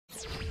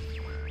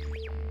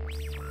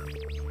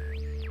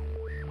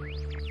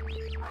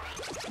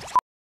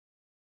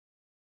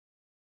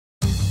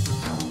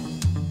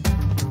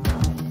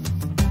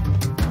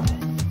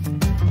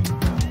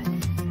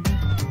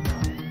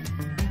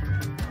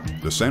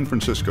The San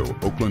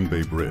Francisco-Oakland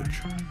Bay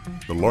Bridge,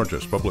 the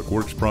largest public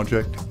works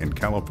project in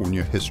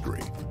California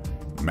history,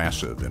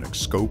 massive in its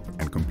scope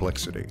and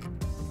complexity,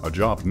 a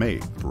job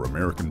made for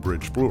American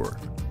Bridge Fluor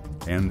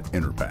and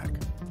Enerpac.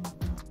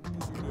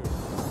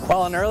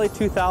 Well, in early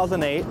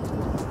 2008,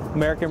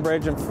 American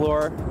Bridge and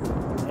Fluor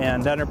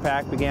and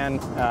Enerpac began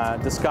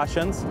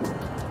discussions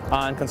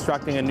on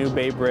constructing a new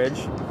Bay Bridge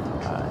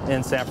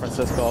in San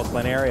Francisco,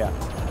 Oakland area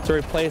to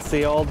replace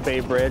the old Bay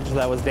Bridge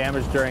that was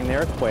damaged during the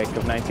earthquake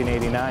of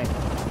 1989.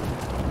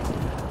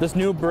 This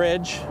new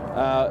bridge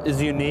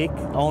is unique,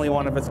 only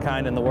one of its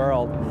kind in the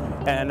world,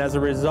 and as a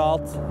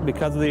result,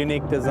 because of the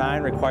unique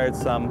design, required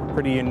some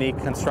pretty unique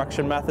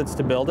construction methods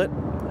to build it,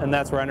 and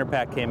that's where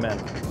Enerpac came in.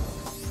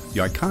 The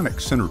iconic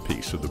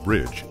centerpiece of the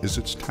bridge is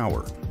its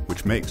tower,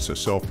 which makes a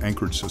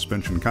self-anchored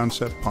suspension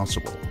concept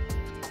possible.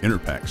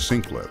 Enerpac's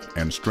sink lift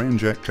and strand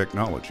jack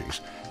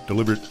technologies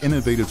delivered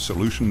innovative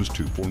solutions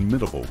to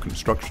formidable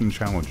construction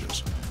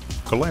challenges.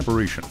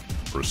 Collaboration,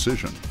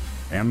 precision,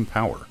 and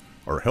power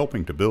are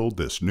helping to build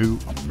this new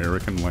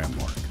American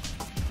landmark.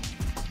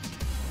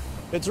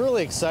 It's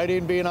really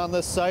exciting being on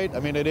this site. I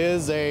mean,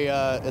 it's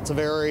a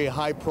very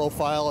high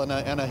profile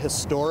and a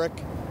historic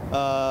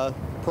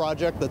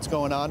project that's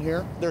going on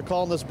here. They're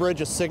calling this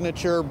bridge a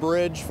signature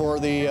bridge for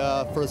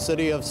the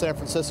city of San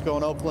Francisco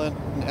and Oakland,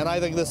 and I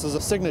think this is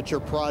a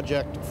signature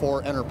project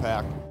for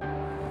Enerpac.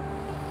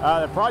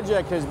 The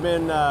project has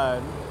been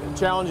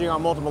challenging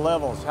on multiple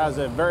levels. Has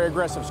a very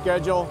aggressive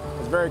schedule,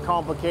 has a very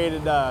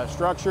complicated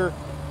structure,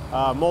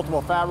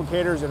 multiple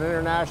fabricators and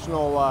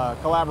international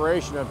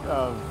collaboration of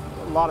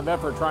a lot of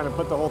effort trying to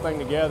put the whole thing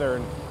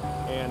together,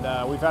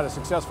 and we've had a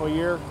successful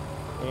year,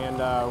 and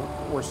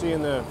we're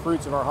seeing the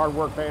fruits of our hard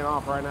work paying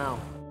off right now.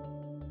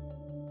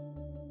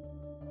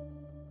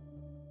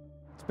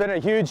 It's been a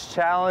huge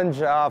challenge,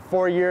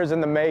 4 years in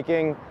the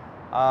making,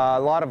 a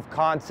lot of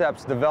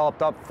concepts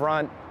developed up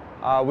front.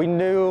 We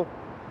knew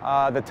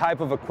the type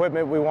of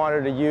equipment we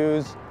wanted to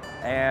use,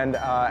 and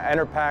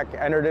Enerpac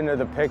entered into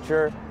the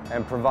picture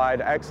and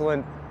provide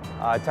excellent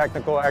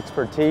technical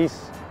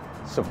expertise,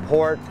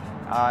 support,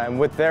 and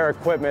with their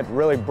equipment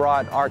really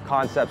brought our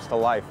concepts to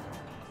life.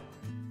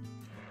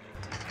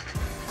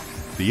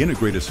 The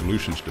Integrated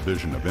Solutions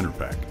Division of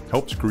Enerpac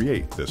helps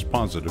create this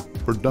positive,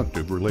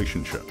 productive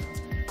relationship.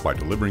 By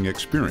delivering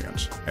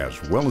experience as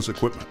well as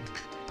equipment,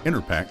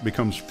 Enerpac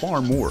becomes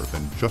far more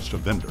than just a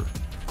vendor.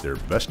 They're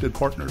vested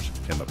partners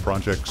in the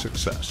project's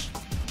success.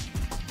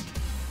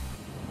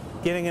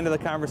 Getting into the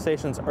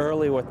conversations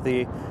early with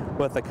the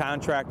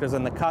contractors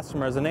and the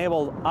customers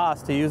enabled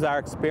us to use our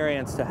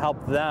experience to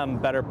help them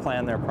better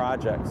plan their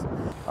projects.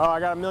 I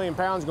got 1 million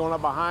pounds going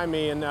up behind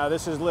me, and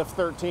this is lift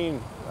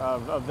 13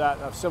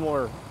 of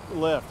similar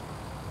lift.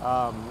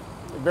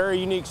 Very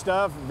unique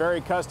stuff, very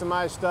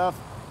customized stuff.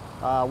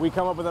 We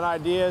come up with an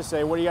idea,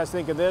 say, what do you guys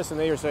think of this? And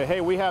they say,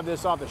 hey, we have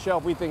this off the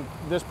shelf. We think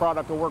this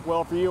product will work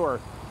well for you, or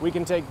we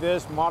can take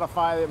this,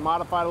 modify it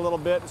a little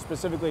bit,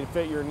 specifically to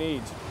fit your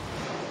needs.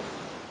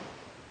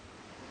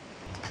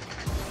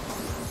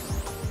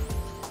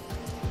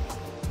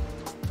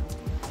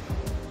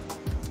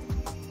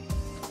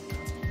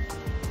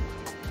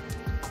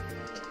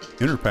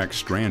 Enerpac's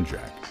strand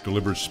jack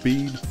delivers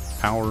speed,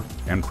 power,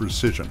 and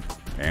precision,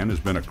 and has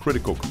been a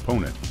critical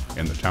component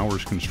in the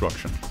tower's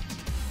construction.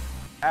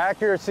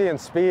 Accuracy and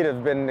speed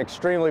have been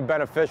extremely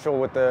beneficial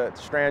with the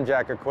strand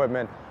jack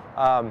equipment.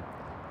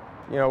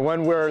 You know,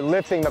 when we're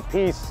lifting the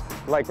piece,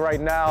 like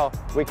right now,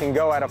 we can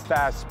go at a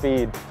fast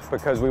speed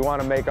because we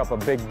want to make up a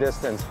big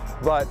distance.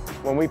 But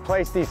when we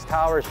place these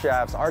tower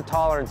shafts, our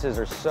tolerances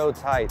are so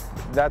tight.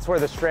 That's where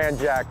the strand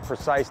jack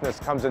preciseness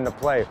comes into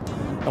play.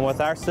 And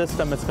with our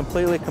system, it's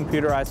completely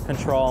computerized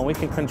control, and we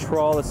can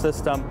control the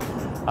system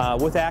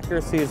with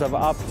accuracies of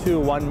up to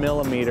 1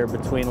 millimeter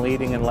between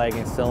leading and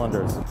lagging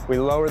cylinders. We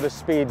lower the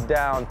speed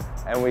down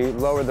and we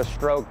lower the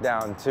stroke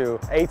down to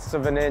 1/8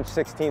 of an inch,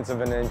 1/16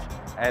 of an inch,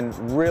 and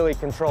really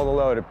control the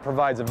load. It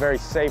provides a very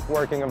safe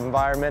working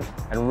environment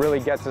and really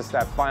gets us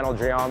that final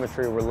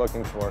geometry we're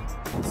looking for.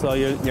 So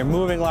you're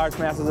moving large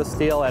masses of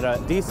steel at a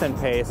decent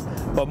pace,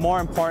 but more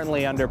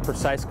importantly under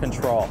precise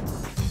control.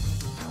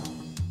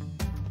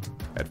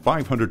 At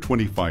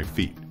 525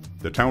 feet,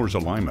 the tower's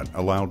alignment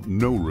allowed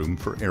no room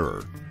for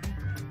error.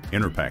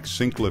 Enerpac's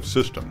sink lift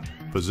system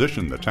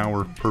positioned the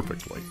tower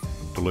perfectly,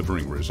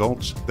 delivering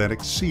results that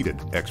exceeded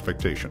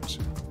expectations.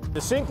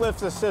 The sink lift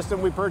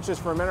system we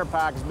purchased from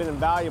Enerpac has been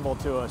invaluable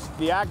to us.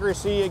 The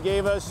accuracy it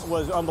gave us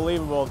was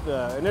unbelievable.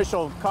 The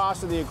initial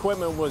cost of the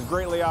equipment was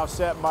greatly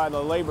offset by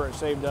the labor it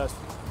saved us.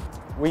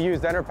 We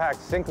used Enerpac's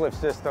sink lift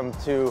system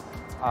to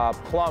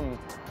plumb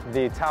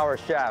the tower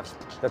shafts.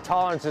 The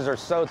tolerances are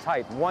so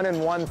tight, 1 in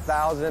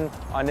 1,000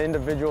 on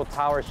individual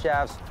tower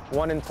shafts,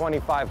 1 in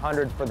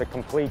 2,500 for the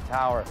complete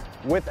tower.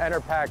 With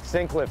Enerpac's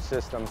sink lift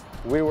system,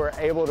 we were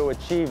able to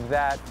achieve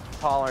that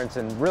tolerance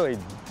and really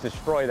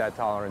destroy that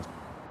tolerance.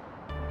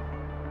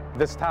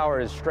 This tower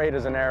is straight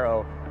as an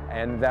arrow,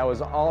 and that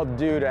was all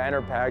due to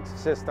Enerpac's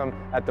system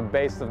at the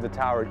base of the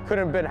tower.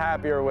 Couldn't have been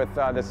happier with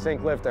the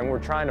sink lift, and we're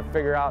trying to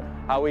figure out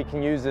how we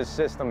can use this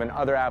system in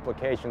other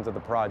applications of the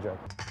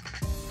project.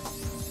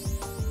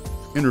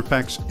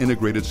 Enerpac's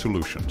integrated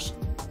solutions,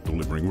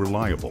 delivering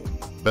reliable,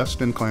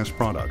 best-in-class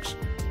products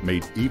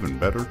made even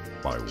better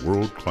by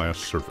world-class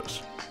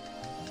service.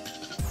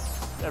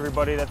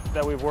 Everybody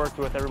that we've worked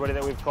with, everybody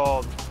that we've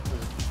called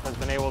has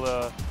been able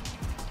to,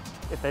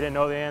 if they didn't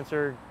know the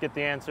answer, get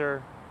the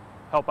answer,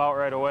 help out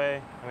right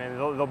away. I mean,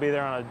 they'll be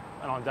there on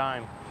a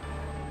dime.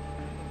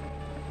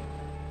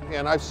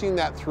 And I've seen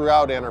that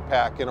throughout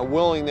Enerpac, and a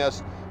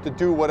willingness to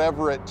do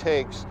whatever it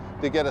takes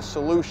to get a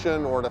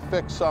solution or to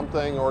fix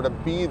something or to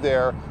be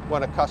there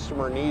when a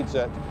customer needs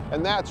it.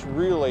 And that's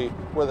really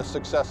where the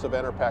success of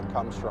Enerpac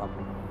comes from.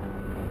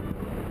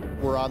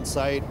 We're on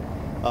site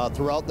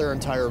throughout their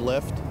entire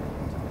lift.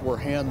 We're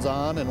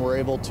hands-on, and we're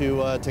able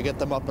to get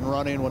them up and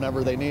running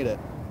whenever they need it.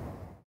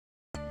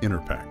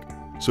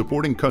 Enerpac,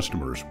 supporting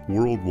customers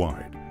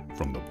worldwide,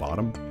 from the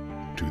bottom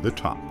to the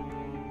top.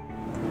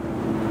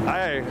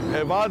 Hey,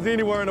 if I was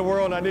anywhere in the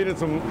world and I needed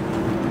some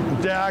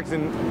jacks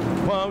and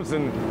pumps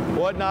and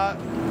whatnot,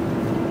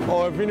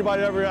 or if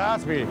anybody ever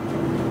asked me,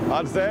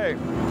 I'd say,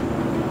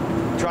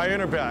 try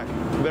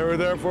Enerpac. They were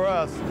there for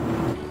us.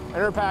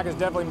 Enerpac has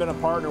definitely been a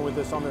partner with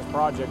us on this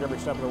project every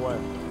step of the way.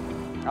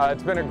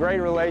 It's been a great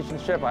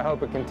relationship. I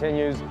hope it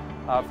continues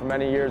for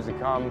many years to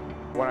come.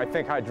 When I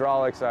think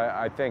hydraulics,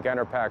 I think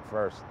Enerpac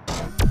first.